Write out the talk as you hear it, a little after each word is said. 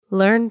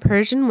Learn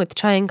Persian with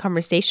Chai and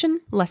Conversation,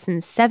 Lesson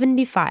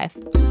 75.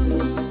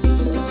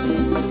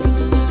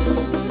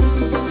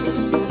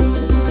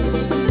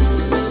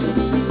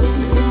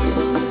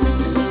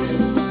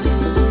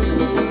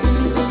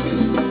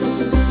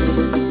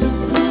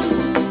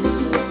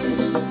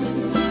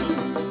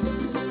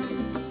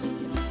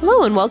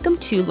 Hello and welcome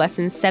to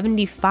Lesson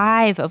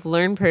 75 of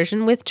Learn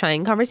Persian with Chai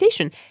and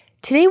Conversation.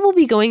 Today we'll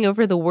be going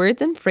over the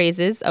words and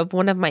phrases of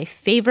one of my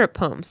favorite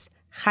poems,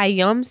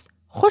 Khayyam's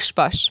Khosh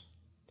bāsh.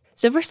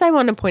 So first I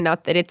want to point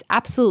out that it's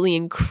absolutely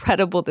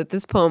incredible that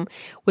this poem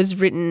was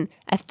written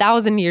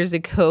 1,000 years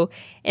ago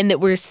and that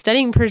we're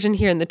studying Persian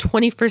here in the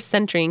 21st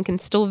century and can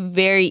still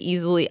very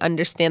easily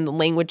understand the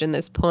language in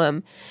this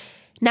poem.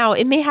 Now,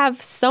 it may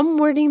have some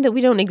wording that we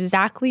don't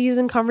exactly use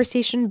in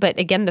conversation, but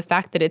again, the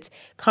fact that it's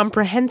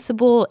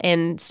comprehensible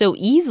and so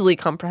easily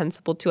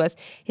comprehensible to us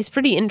is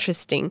pretty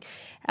interesting.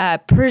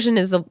 Persian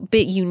is a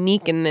bit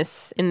unique in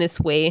this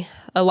way.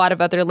 A lot of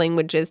other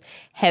languages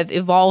have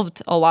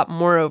evolved a lot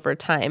more over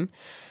time.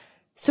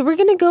 So we're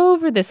going to go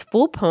over this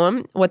full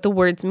poem, what the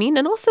words mean,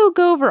 and also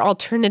go over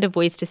alternative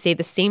ways to say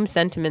the same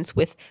sentiments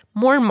with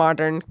more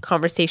modern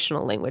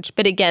conversational language.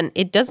 But again,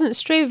 it doesn't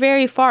stray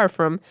very far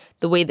from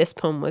the way this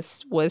poem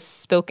was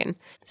spoken.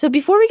 So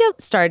before we get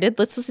started,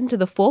 let's listen to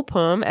the full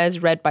poem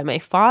as read by my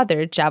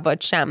father,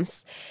 Javad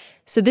Shams.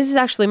 So this is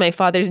actually my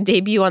father's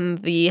debut on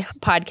the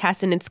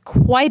podcast, and it's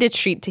quite a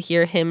treat to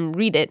hear him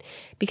read it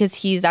because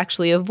he's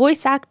actually a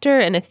voice actor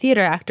and a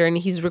theater actor, and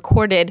he's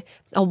recorded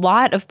a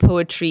lot of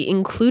poetry,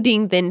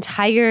 including the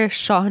entire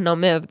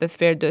Shahnameh of the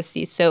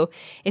Ferdowsi. So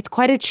it's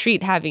quite a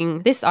treat having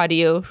this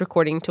audio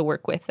recording to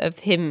work with of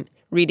him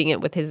reading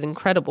it with his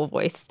incredible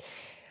voice.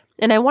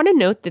 And I want to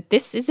note that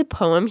this is a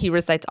poem he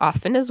recites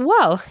often as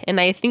well, and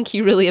I think he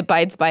really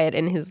abides by it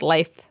in his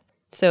life.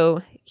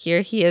 So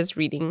here he is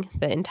reading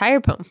the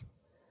entire poem.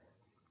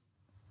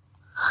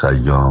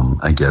 خیام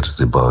اگر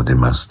ز باد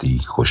مستی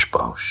خوش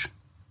باش.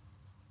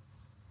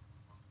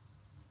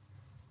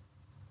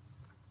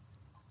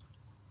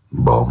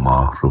 با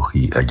ماه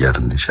رخی اگر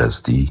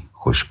نشستی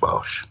خوش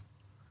باش.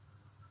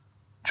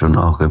 چون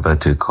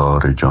عاقبت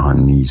کار جهان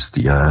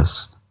نیستی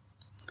است،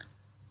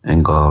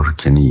 انگار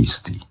که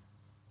نیستی،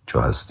 چو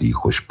هستی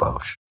خوش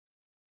باش.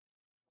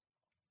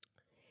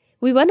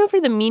 We went over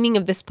the meaning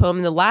of this poem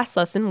in the last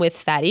lesson with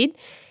Farid.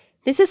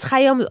 This is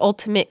Khayyam's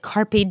ultimate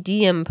carpe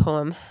diem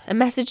poem, a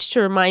message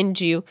to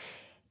remind you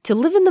to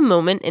live in the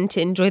moment and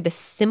to enjoy the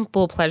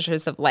simple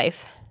pleasures of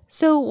life.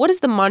 So what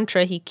is the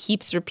mantra he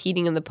keeps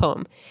repeating in the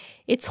poem?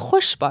 It's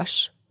Khosh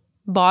bāsh.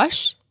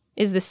 Bāsh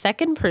is the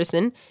second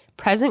person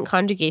present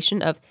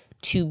conjugation of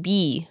to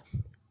be.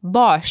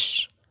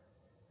 Bāsh.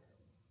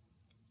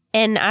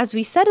 And as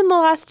we said in the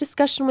last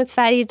discussion with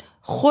Farid,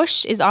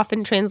 Khosh is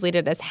often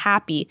translated as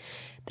happy,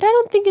 but I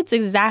don't think it's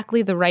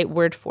exactly the right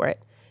word for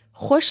it.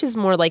 Khosh is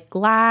more like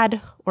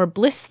glad or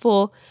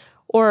blissful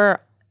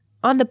or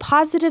on the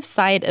positive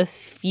side of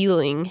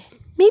feeling.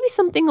 Maybe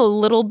something a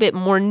little bit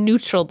more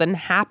neutral than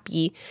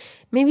happy.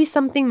 Maybe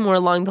something more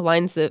along the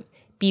lines of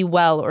be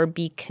well or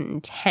be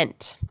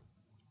content.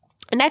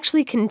 And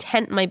actually,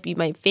 content might be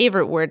my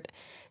favorite word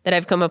that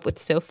I've come up with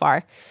so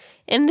far.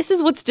 And this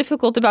is what's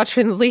difficult about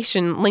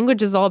translation.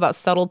 Language is all about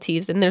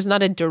subtleties, and there's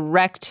not a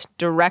direct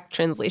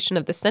translation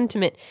of the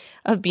sentiment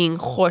of being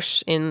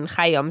khosh in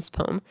Khayyam's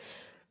poem.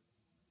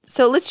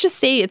 So let's just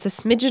say it's a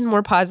smidgen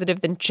more positive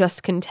than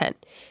just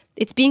content.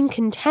 It's being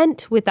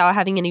content without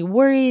having any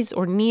worries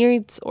or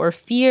needs or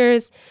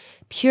fears,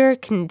 pure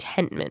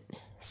contentment.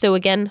 So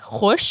again,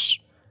 khosh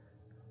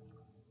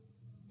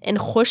and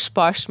khosh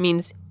bāsh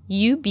means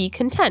you be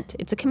content.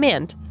 It's a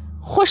command.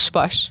 Khosh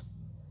bāsh.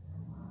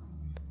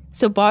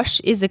 So bāsh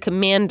is a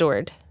command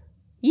word.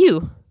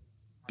 You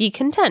be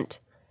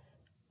content.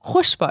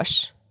 Khosh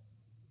bāsh.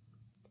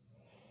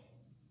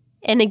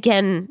 And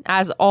again,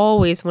 as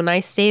always, when I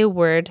say a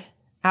word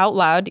out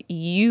loud,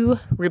 you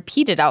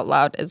repeat it out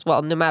loud as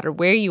well. No matter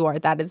where you are,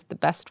 that is the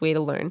best way to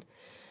learn.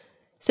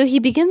 So he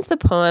begins the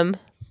poem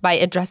by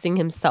addressing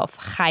himself,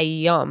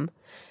 Khayyam.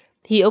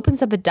 He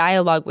opens up a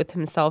dialogue with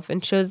himself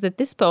and shows that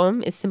this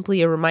poem is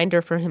simply a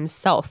reminder for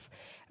himself,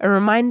 a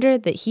reminder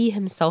that he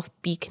himself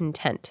be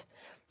content.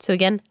 So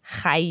again,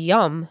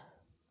 Khayyam.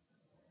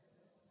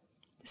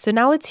 So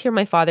now let's hear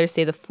my father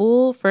say the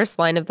full first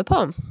line of the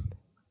poem.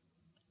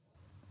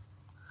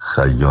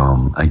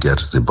 خیام اگر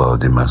ز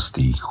باد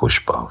مستی خوش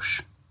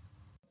باش.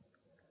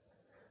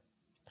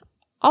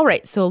 All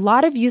right, so a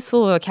lot of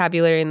useful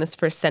vocabulary in this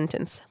first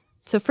sentence.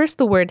 So first,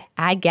 the word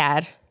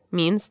agar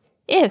means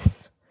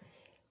if.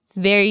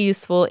 Very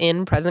useful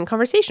in present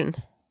conversation.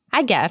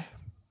 Agar.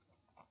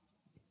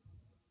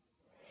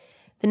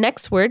 The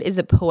next word is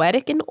a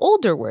poetic and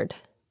older word,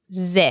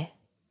 ze.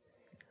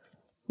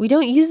 We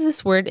don't use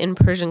this word in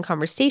Persian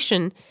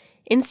conversation.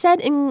 Instead,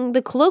 in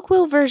the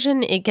colloquial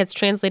version, it gets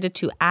translated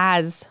to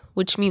as,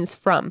 which means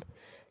from.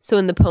 So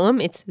in the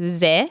poem, it's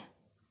ze.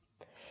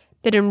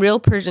 But in real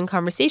Persian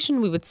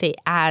conversation, we would say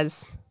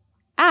as.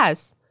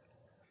 As.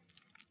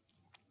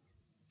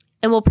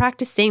 And we'll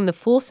practice saying the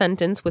full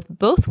sentence with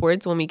both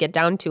words when we get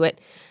down to it.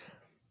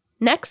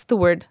 Next, the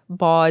word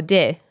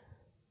bāde.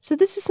 So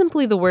this is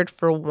simply the word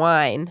for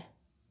wine,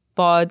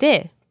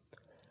 bade.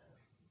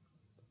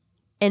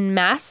 And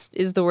mast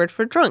is the word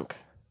for drunk,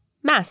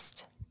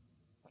 mast.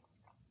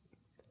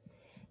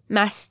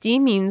 Masti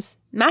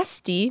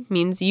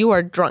means you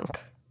are drunk,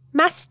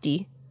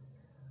 masti.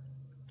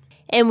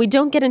 And we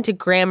don't get into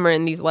grammar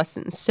in these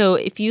lessons. So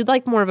if you'd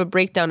like more of a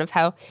breakdown of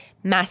how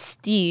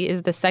masti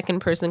is the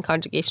second person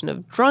conjugation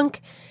of drunk,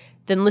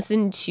 then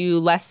listen to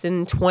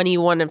lesson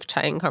 21 of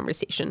Chai and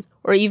Conversation.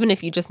 Or even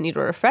if you just need a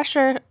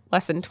refresher,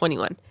 lesson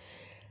 21.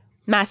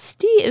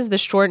 Masti is the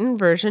shortened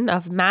version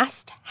of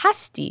mast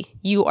hasti,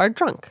 you are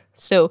drunk.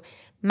 So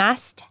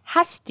mast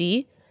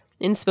hasti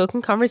in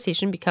spoken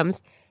conversation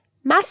becomes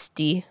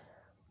masti.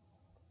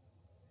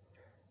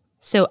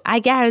 So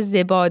agar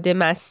zebade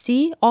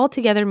masti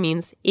altogether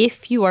means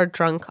if you are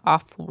drunk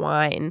off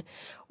wine,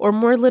 or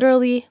more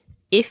literally,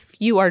 if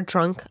you are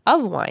drunk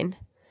of wine.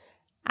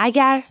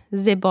 Agar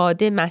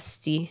zebade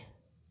masti.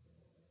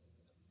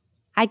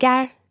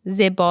 Agar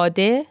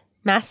zebade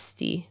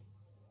masti.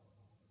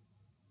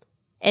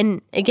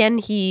 And again,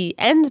 he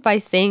ends by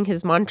saying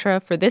his mantra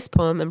for this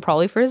poem and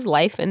probably for his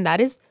life, and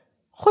that is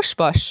Khosh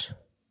bāsh.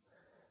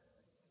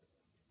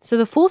 So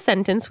the full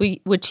sentence,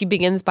 which he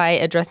begins by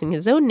addressing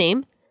his own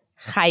name,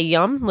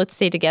 Khayyam, let's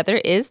say together,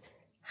 is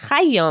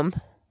Khayyam,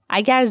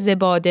 agar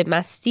zebade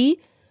masti,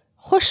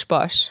 khosh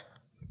bāsh.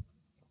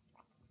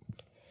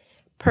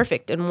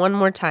 Perfect, and one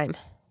more time.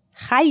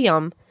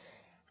 Khayyam,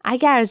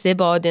 agar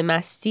zebade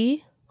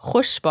masti,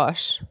 khosh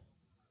bāsh.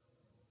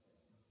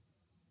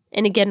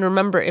 And again,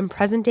 remember, in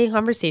present-day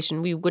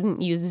conversation, we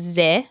wouldn't use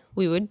ze,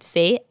 we would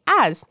say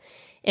as.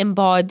 And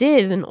bade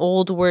is an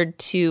old word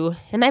too,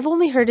 and I've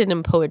only heard it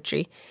in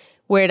poetry,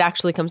 where it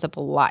actually comes up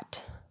a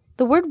lot.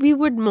 The word we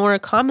would more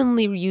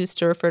commonly use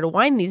to refer to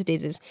wine these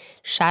days is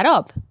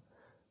sharab.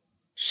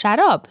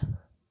 Sharab.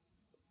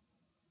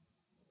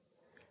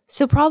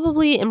 So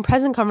probably in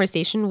present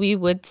conversation, we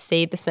would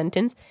say the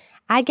sentence,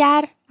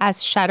 agar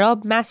as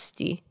sharab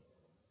masti.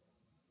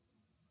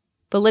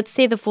 But let's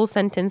say the full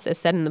sentence as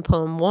said in the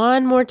poem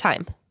one more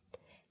time.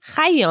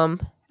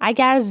 Khayyam,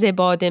 agar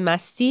zebade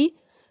masti,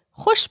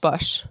 khosh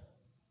bāsh.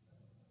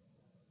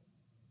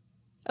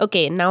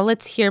 Okay, now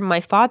let's hear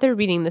my father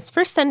reading this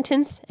first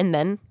sentence and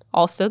then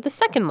also the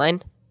second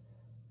line.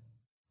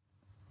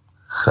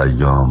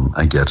 خیام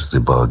اگر ز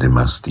باد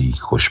مستی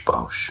خوش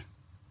باش.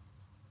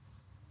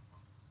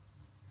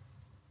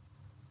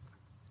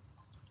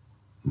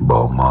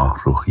 با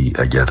ماه رخی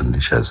اگر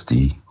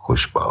نشستی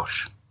خوش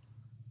باش.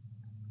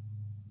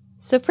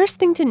 So first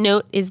thing to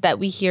note is that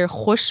we hear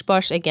khosh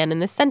bāsh again in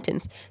this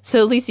sentence.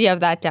 So at least you have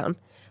that down.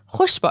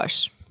 Khosh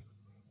bāsh.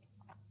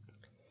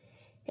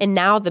 And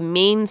now the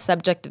main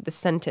subject of the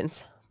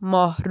sentence,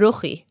 mah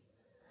rukhi.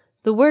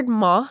 The word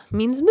mah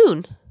means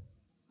moon,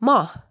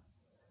 mah.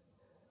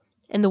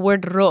 And the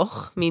word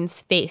rukh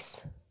means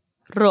face,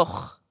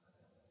 rukh.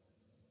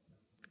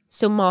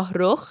 So mah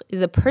rukh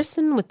is a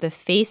person with the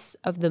face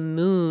of the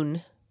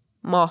moon,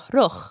 mah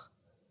rukh.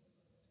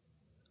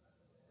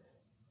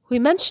 We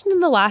mentioned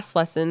in the last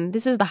lesson,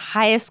 this is the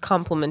highest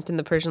compliment in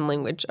the Persian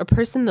language. A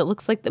person that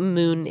looks like the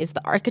moon is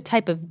the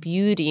archetype of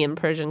beauty in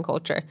Persian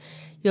culture.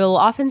 You'll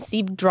often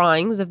see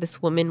drawings of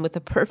this woman with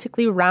a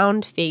perfectly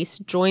round face,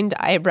 joined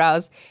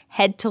eyebrows,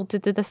 head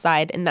tilted to the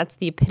side, and that's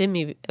the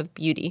epitome of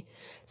beauty.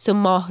 So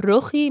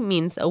mahrukhi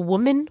means a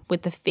woman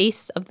with the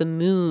face of the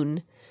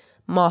moon.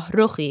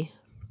 Mahrukhi.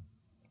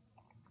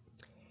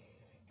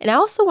 And I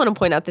also want to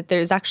point out that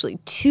there's actually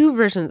two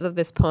versions of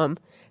this poem.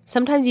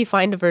 Sometimes you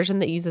find a version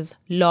that uses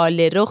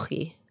lale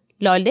rukhi.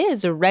 Lale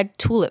is a red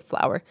tulip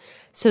flower.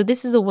 So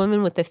this is a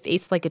woman with a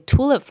face like a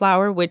tulip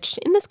flower, which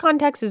in this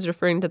context is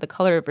referring to the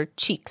color of her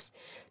cheeks.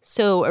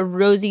 So a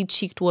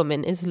rosy-cheeked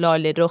woman is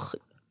lale rukhi.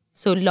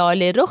 So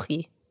lale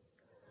rukhi.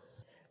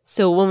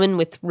 So a woman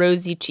with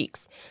rosy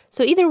cheeks.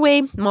 So either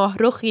way,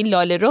 mahrukhi,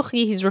 lale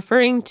rukhi, he's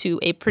referring to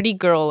a pretty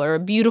girl or a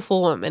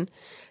beautiful woman.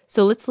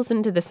 So let's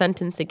listen to the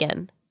sentence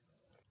again.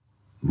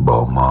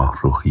 با ماه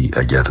رخی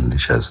اگر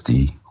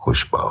نشستی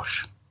خوش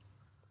باش.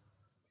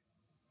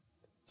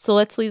 So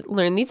let's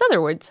learn these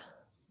other words.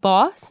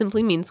 Ba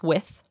simply means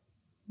with.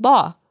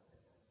 Ba.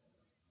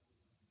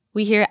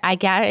 We hear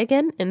agar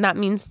again, and that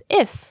means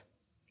if.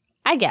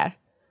 Agar.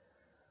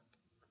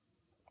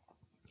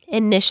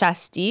 And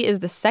nishasti is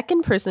the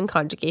second person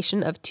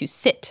conjugation of to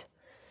sit.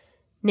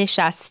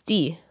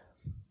 Nishasti.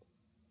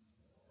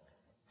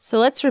 So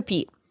let's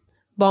repeat.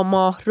 Ba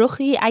mah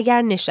rukhi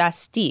agar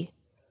nishasti.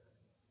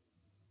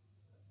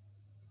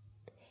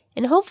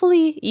 And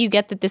hopefully you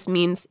get that this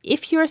means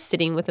if you're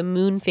sitting with a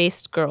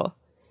moon-faced girl.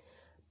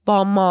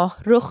 Ba mah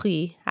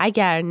rukhi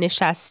agar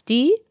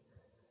nishasti.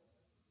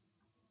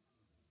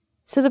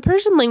 So the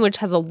Persian language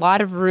has a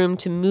lot of room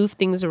to move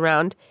things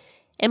around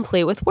and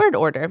play with word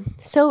order.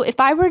 So if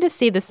I were to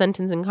say the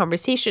sentence in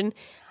conversation,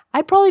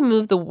 I'd probably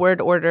move the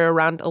word order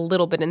around a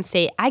little bit and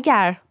say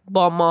agar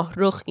ba mah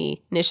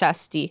rukhi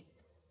nishasti.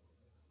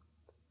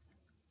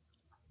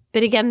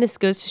 But again, this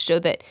goes to show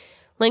that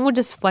language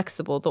is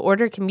flexible. The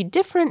order can be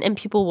different and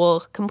people will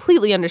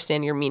completely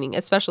understand your meaning,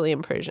 especially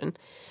in Persian.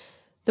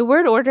 The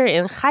word order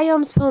in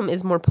Khayyam's poem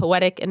is more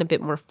poetic and a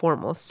bit more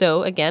formal.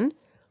 So again,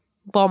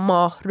 با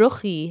ماه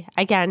رخی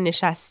اگر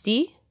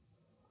نشستی.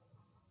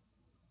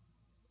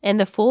 And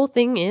the full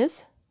thing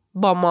is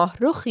با ماه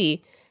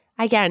رخی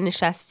اگر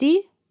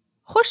نشستی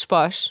خوش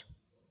باش.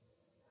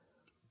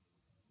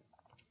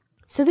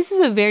 So this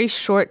is a very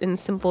short and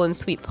simple and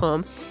sweet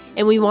poem,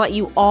 and we want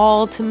you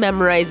all to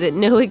memorize it.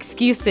 No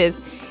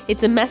excuses.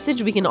 It's a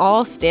message we can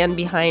all stand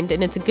behind,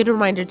 and it's a good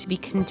reminder to be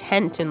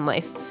content in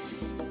life.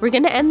 We're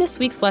going to end this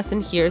week's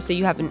lesson here so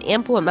you have an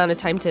ample amount of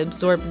time to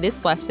absorb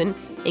this lesson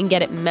and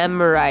get it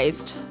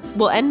memorized.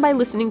 We'll end by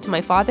listening to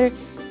my father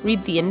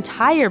read the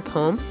entire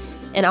poem,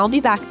 and I'll be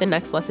back the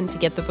next lesson to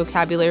get the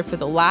vocabulary for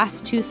the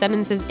last 2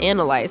 sentences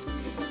analyzed.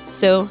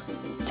 So,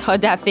 ta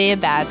daf'e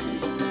bad.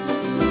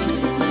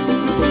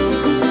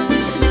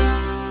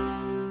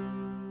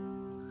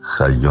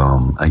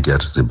 خیام اگر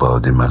ز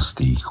باده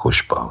مستی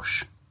خوش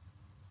باش.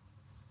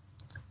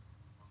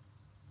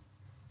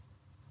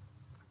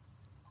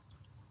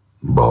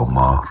 با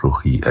ماه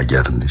رخی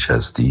اگر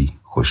نشستی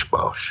خوش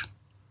باش.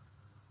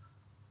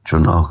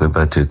 چون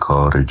عاقبت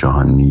کار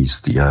جهان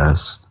نیستی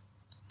است،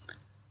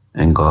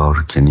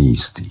 انگار که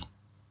نیستی،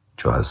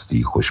 چو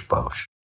هستی خوش باش.